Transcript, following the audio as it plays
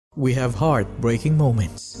We have heartbreaking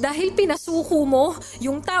moments. Dahil pinasuko mo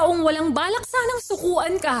yung taong walang balak sanang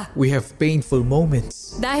sukuan ka. We have painful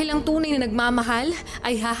moments. Dahil ang tunay na nagmamahal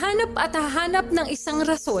ay hahanap ng isang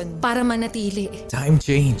rason para manatili. Time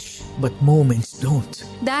change, but moments don't.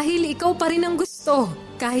 Dahil ikaw pa rin ang gusto,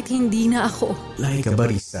 kahit hindi na ako. Like a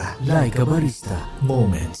barista. Like a barista.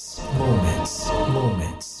 Moments.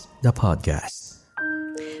 The podcast.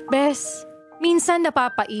 Bes, minsan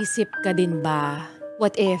napapaisip ka din ba?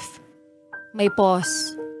 What if may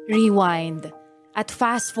pause, rewind, at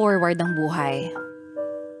fast forward ang buhay?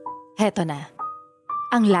 Heto na,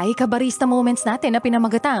 ang Like a Barista moments natin na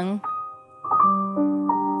pinamagatang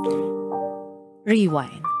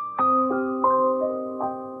Rewind.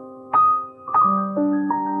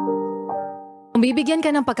 Bibigyan ka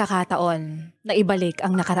ng pagkakataon na ibalik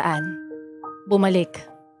ang nakaraan. Bumalik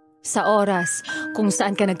sa oras kung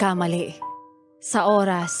saan ka nagkamali. Sa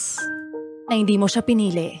oras na hindi mo siya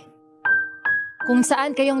pinili. Kung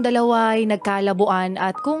saan kayong dalawa ay nagkalabuan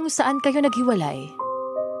at kung saan kayo naghiwalay.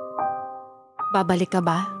 Babalik ka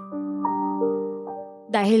ba?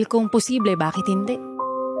 Dahil kung posible, bakit hindi?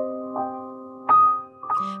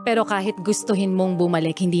 Pero kahit gustuhin mong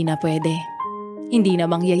bumalik, hindi na pwede. Hindi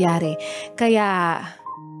na mangyayari. Kaya,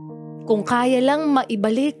 kung kaya lang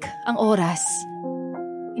maibalik ang oras,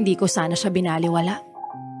 hindi ko sana siya binaliwala.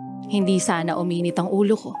 Hindi sana uminit ang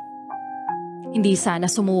ulo ko. Hindi sana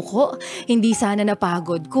sumuko, hindi sana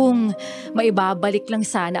napagod kung maibabalik lang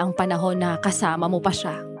sana ang panahon na kasama mo pa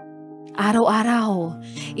siya. Araw-araw,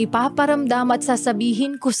 ipaparamdam at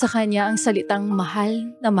sasabihin ko sa kanya ang salitang mahal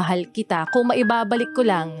na mahal kita. Kung maibabalik ko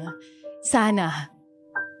lang, sana.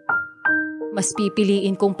 Mas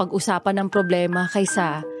pipiliin kong pag-usapan ng problema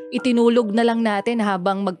kaysa itinulog na lang natin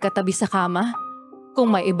habang magkatabi sa kama.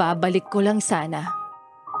 Kung maibabalik ko lang sana.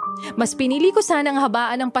 Mas pinili ko sanang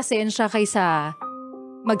habaan ng pasensya kaysa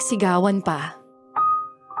magsigawan pa.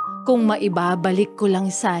 Kung maibabalik ko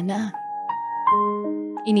lang sana.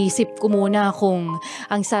 Inisip ko muna kung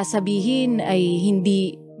ang sasabihin ay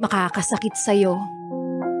hindi makakasakit sa'yo.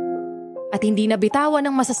 At hindi nabitawan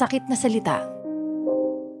ng masasakit na salita.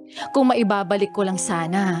 Kung maibabalik ko lang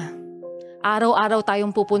sana. Araw-araw tayong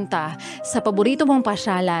pupunta sa paborito mong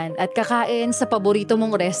pasyalan at kakain sa paborito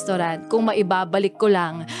mong restaurant. Kung maibabalik ko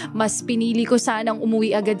lang, mas pinili ko sanang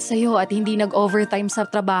umuwi agad sa'yo at hindi nag-overtime sa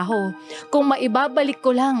trabaho. Kung maibabalik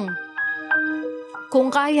ko lang, kung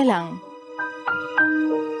kaya lang,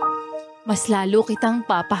 mas lalo kitang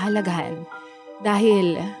papahalagahan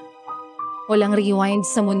dahil walang rewind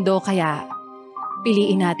sa mundo kaya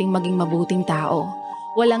piliin nating maging mabuting tao.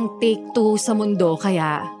 Walang take two sa mundo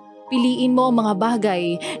kaya piliin mo ang mga bagay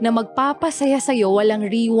na magpapasaya sa'yo. Walang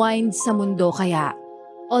rewind sa mundo kaya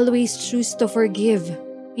always choose to forgive.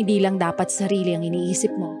 Hindi lang dapat sarili ang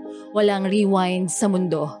iniisip mo. Walang rewind sa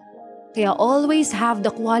mundo. Kaya always have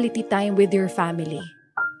the quality time with your family.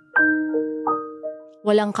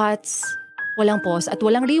 Walang cuts, walang pause at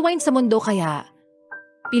walang rewind sa mundo kaya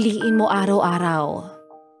piliin mo araw-araw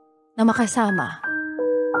na makasama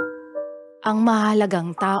ang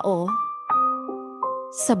mahalagang tao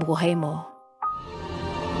sa buhay mo.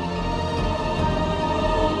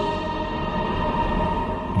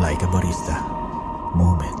 Like a barista.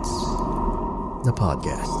 Moments. The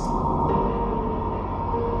podcast.